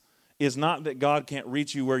place is not that God can't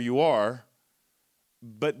reach you where you are,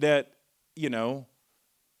 but that,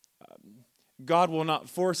 God will not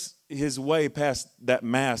force his way past that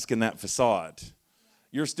mask and that facade.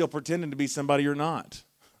 You're still pretending to be somebody you're not.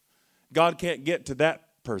 God can't get to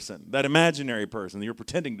that person, that imaginary person that you're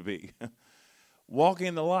pretending to be. Walking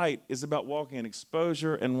in the light is about walking in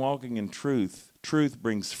exposure and walking in truth. Truth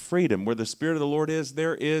brings freedom. Where the Spirit of the Lord is,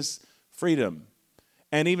 there is freedom.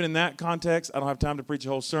 And even in that context, I don't have time to preach a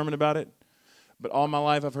whole sermon about it, but all my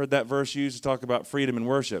life I've heard that verse used to talk about freedom in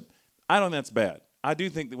worship. I don't think that's bad. I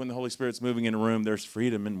do think that when the Holy Spirit's moving in a room, there's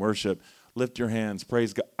freedom in worship. Lift your hands,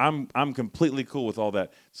 praise God. I'm completely cool with all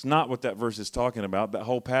that. It's not what that verse is talking about. That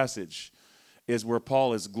whole passage is where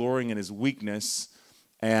Paul is glorying in his weakness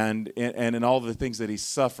and in all the things that he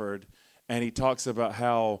suffered. And he talks about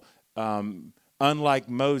how, unlike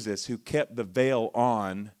Moses, who kept the veil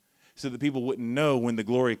on so that people wouldn't know when the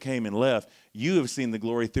glory came and left, you have seen the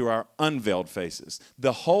glory through our unveiled faces.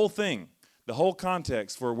 The whole thing, the whole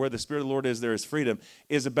context for where the Spirit of the Lord is, there is freedom,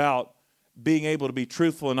 is about being able to be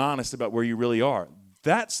truthful and honest about where you really are.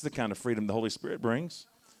 That's the kind of freedom the Holy Spirit brings.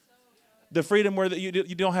 The freedom where you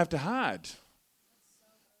don't have to hide.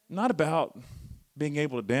 Not about being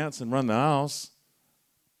able to dance and run the aisles.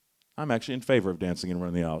 I'm actually in favor of dancing and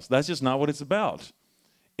running the aisles. That's just not what it's about.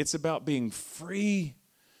 It's about being free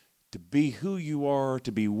to be who you are,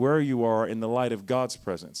 to be where you are in the light of God's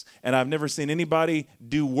presence. And I've never seen anybody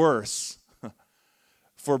do worse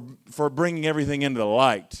for bringing everything into the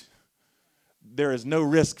light. There is no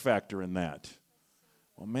risk factor in that.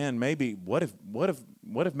 Well, man, maybe what if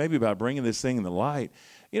maybe by bringing this thing in the light,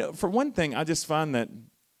 for one thing, I just find that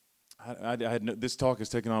this talk has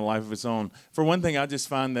taken on a life of its own. For one thing, I just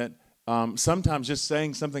find that sometimes just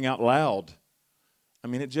saying something out loud,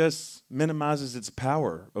 it just minimizes its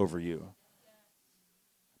power over you.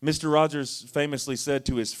 Mr. Rogers famously said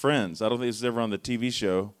to his friends, I don't think this was ever on the TV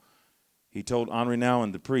show, he told Henri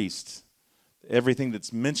Nouwen, the priest, everything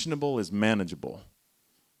that's mentionable is manageable.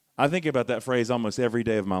 I think about that phrase almost every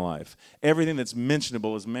day of my life. Everything that's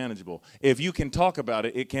mentionable is manageable. If you can talk about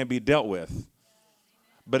it, it can be dealt with.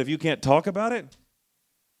 But if you can't talk about it,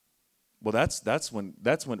 well, that's when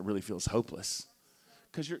it really feels hopeless.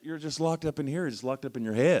 Because you're just locked up in here, just locked up in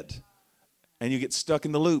your head. And you get stuck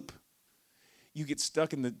in the loop. You get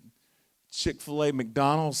stuck in the Chick-fil-A,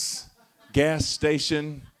 McDonald's, gas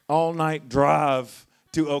station, all-night drive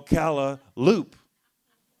to Ocala loop.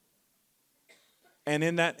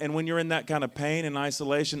 And when you're in that kind of pain and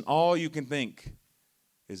isolation, all you can think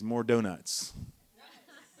is more donuts.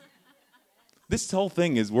 This whole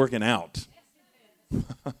thing is working out.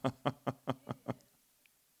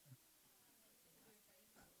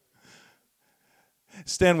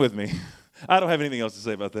 Stand with me. I don't have anything else to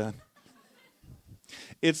say about that.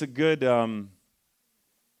 It's a good, I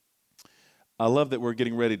love that we're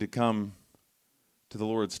getting ready to come to the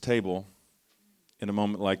Lord's table in a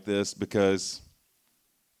moment like this because,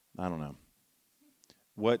 I don't know,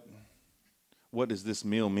 what does this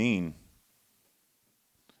meal mean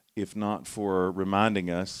if not for reminding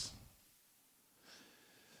us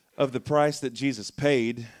of the price that Jesus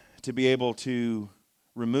paid to be able to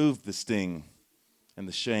remove the sting and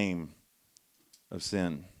the shame of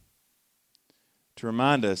sin. To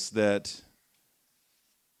remind us that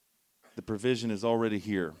the provision is already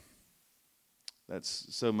here. That's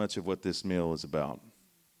so much of what this meal is about.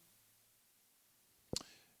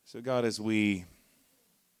 So God, as we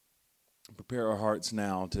prepare our hearts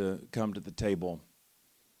now to come to the table,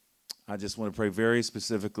 I just want to pray very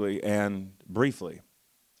specifically and briefly,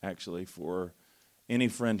 actually, for any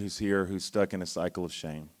friend who's here who's stuck in a cycle of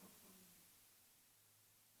shame.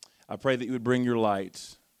 I pray that you would bring your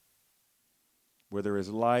light. Where there is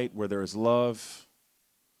light, where there is love,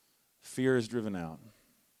 fear is driven out.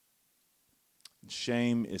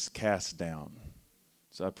 Shame is cast down.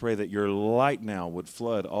 So I pray that your light now would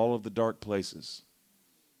flood all of the dark places.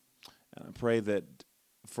 And I pray that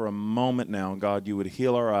for a moment now, God, you would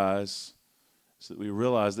heal our eyes so that we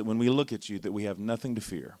realize that when we look at you, that we have nothing to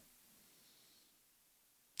fear.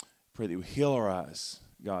 Pray that you heal our eyes,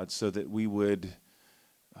 God, so that we would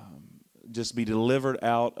just be delivered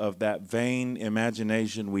out of that vain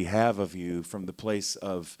imagination we have of you from the place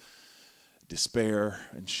of despair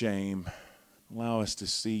and shame. Allow us to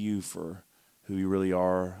see you for who you really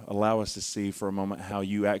are. Allow us to see for a moment how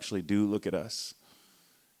you actually do look at us.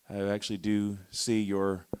 How you actually do see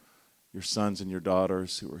your sons and your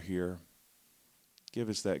daughters who are here. Give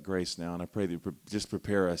us that grace now, and I pray that you just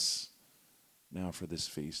prepare us now for this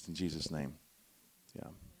feast. In Jesus' name. Yeah.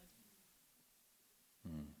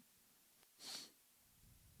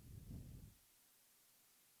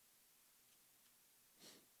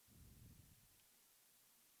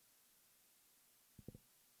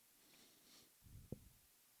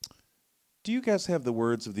 Do you guys have the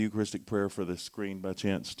words of the Eucharistic prayer for the screen by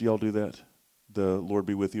chance? Do y'all do that? The Lord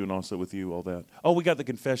be with you and also with you, all that. Oh, we got the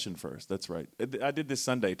confession first. That's right. I did this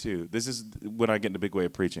Sunday too. This is when I get in a big way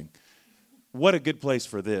of preaching. What a good place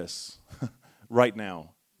for this right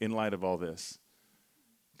now in light of all this.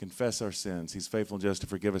 Confess our sins. He's faithful and just to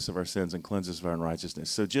forgive us of our sins and cleanse us of our unrighteousness.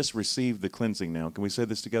 So just receive the cleansing now. Can we say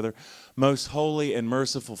this together? Most holy and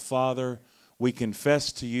merciful Father, we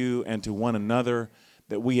confess to you and to one another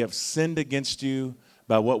that we have sinned against you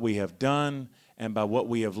by what we have done and by what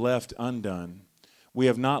we have left undone. We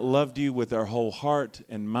have not loved you with our whole heart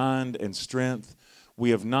and mind and strength. We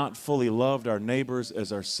have not fully loved our neighbors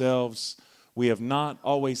as ourselves. We have not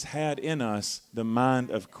always had in us the mind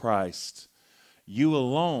of Christ. You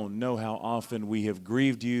alone know how often we have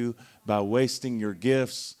grieved you by wasting your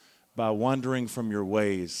gifts, by wandering from your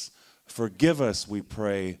ways. Forgive us, we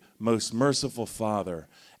pray, most merciful Father,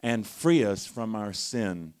 and free us from our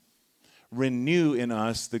sin. Renew in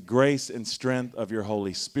us the grace and strength of your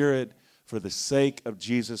Holy Spirit for the sake of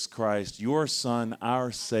Jesus Christ, your Son,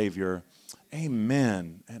 our Savior.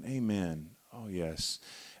 Amen and amen. Oh, yes.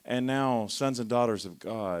 And now, sons and daughters of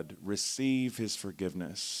God, receive his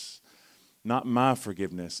forgiveness. Not my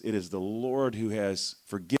forgiveness. It is the Lord who has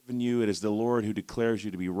forgiven you. It is the Lord who declares you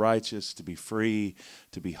to be righteous, to be free,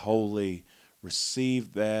 to be holy.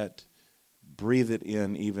 Receive that. Breathe it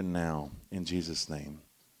in even now in Jesus' name.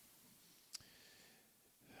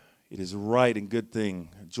 It is a right and good thing,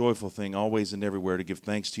 a joyful thing, always and everywhere to give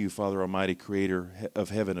thanks to you, Father Almighty, creator of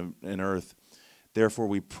heaven and earth. Therefore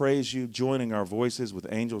we praise you, joining our voices with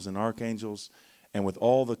angels and archangels and with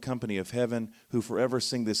all the company of heaven who forever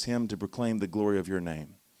sing this hymn to proclaim the glory of your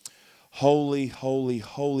name. Holy, holy,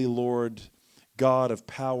 holy Lord, God of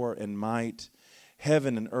power and might,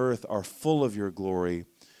 heaven and earth are full of your glory.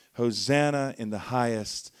 Hosanna in the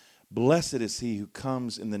highest. Blessed is he who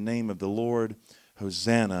comes in the name of the Lord.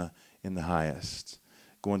 Hosanna in the highest.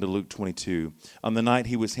 Going to Luke 22. On the night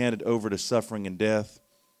he was handed over to suffering and death,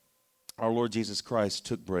 our Lord Jesus Christ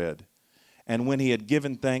took bread. And when he had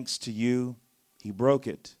given thanks to you, he broke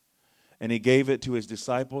it. And he gave it to his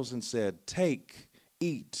disciples and said, "Take,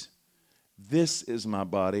 eat. This is my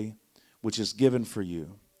body, which is given for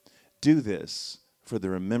you. Do this for the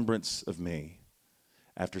remembrance of me."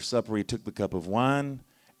 After supper, he took the cup of wine,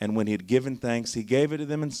 and when he had given thanks, he gave it to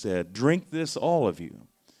them and said, "Drink this, all of you.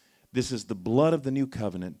 This is the blood of the new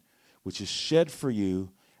covenant, which is shed for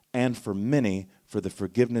you and for many for the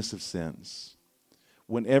forgiveness of sins.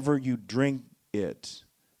 Whenever you drink it,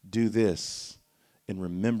 do this in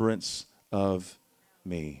remembrance of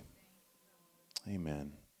me."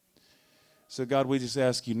 Amen. So, God, we just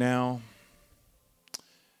ask you now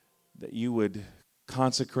that you would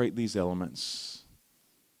consecrate these elements.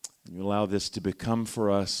 And you allow this to become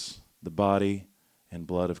for us the body and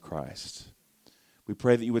blood of Christ. We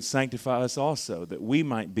pray that you would sanctify us also, that we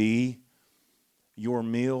might be your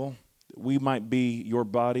meal, that we might be your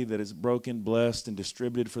body that is broken, blessed, and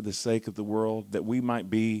distributed for the sake of the world, that we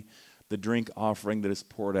might be the drink offering that is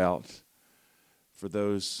poured out for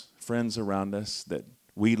those friends around us that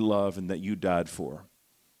we love and that you died for.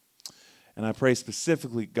 And I pray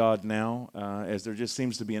specifically, God, now, as there just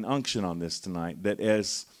seems to be an unction on this tonight, that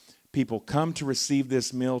as people come to receive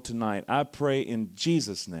this meal tonight, I pray in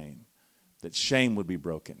Jesus' name that shame would be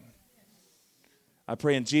broken. I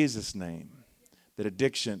pray in Jesus' name that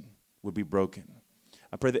addiction would be broken.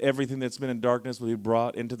 I pray that everything that's been in darkness will be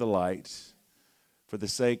brought into the light for the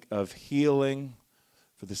sake of healing,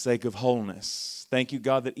 for the sake of wholeness. Thank you,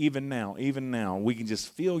 God, that even now, we can just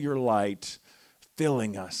feel your light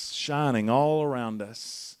filling us, shining all around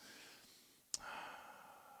us.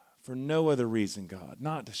 For no other reason, God,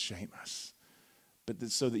 not to shame us, but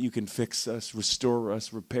so that you can fix us, restore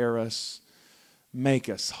us, repair us, make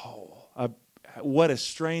us whole. What a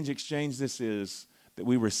strange exchange this is, that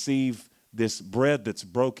we receive this bread that's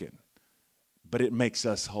broken, but it makes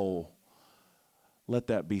us whole. Let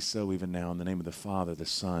that be so even now in the name of the Father, the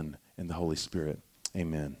Son, and the Holy Spirit.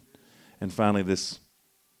 Amen. And finally, this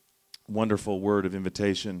wonderful word of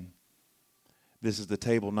invitation. This is the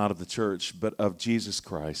table not of the church, but of Jesus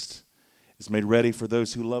Christ. It's made ready for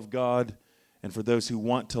those who love God and for those who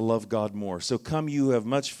want to love God more. So come, you who have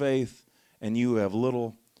much faith and you who have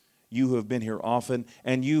little, you who have been here often,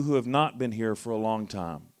 and you who have not been here for a long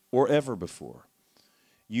time or ever before,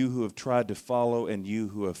 you who have tried to follow and you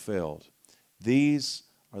who have failed. These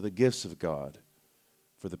are the gifts of God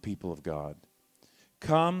for the people of God.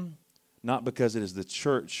 Come, not because it is the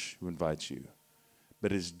church who invites you,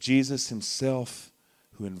 but it is Jesus himself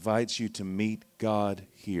who invites you to meet God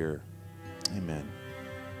here. Amen.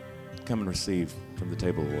 Come and receive from the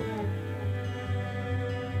table of the Lord.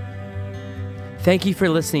 Thank you for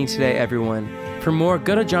listening today, everyone. For more,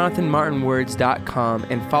 go to jonathanmartinwords.com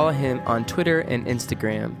and follow him on Twitter and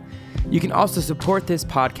Instagram. You can also support this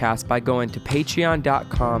podcast by going to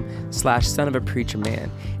patreon.com/sonofapreacherman,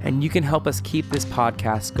 and you can help us keep this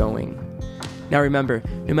podcast going. Now remember,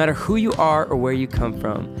 no matter who you are or where you come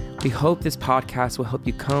from, we hope this podcast will help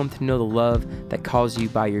you come to know the love that calls you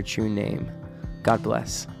by your true name. God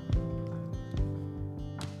bless.